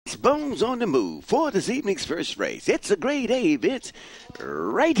Wishbone's on the move for this evening's first race. It's a grade A event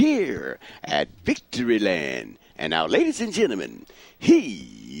right here at Victoryland. And now, ladies and gentlemen,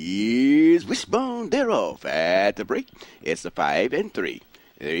 here's Wishbone. They're off at the break. It's the 5 and 3.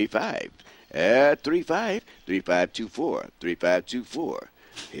 35. 35. 3524. 3524.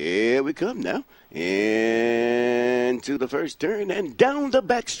 Here we come now. Into the first turn and down the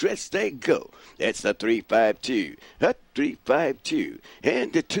backstretch they go. That's the 352. A 352.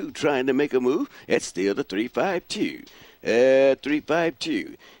 And the 2 trying to make a move. It's still the 352.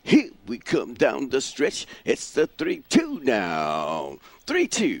 352. Here we come down the stretch. It's the 3-2 now.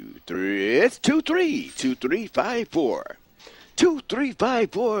 3-2. It's 2-3. 2-3-5-4.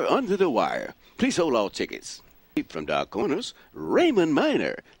 2-3-5-4 under the wire. Please hold all tickets. From Dark Corners, Raymond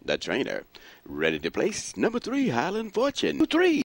Miner, the trainer. Ready to place number 3, Highland Fortune. 2-3.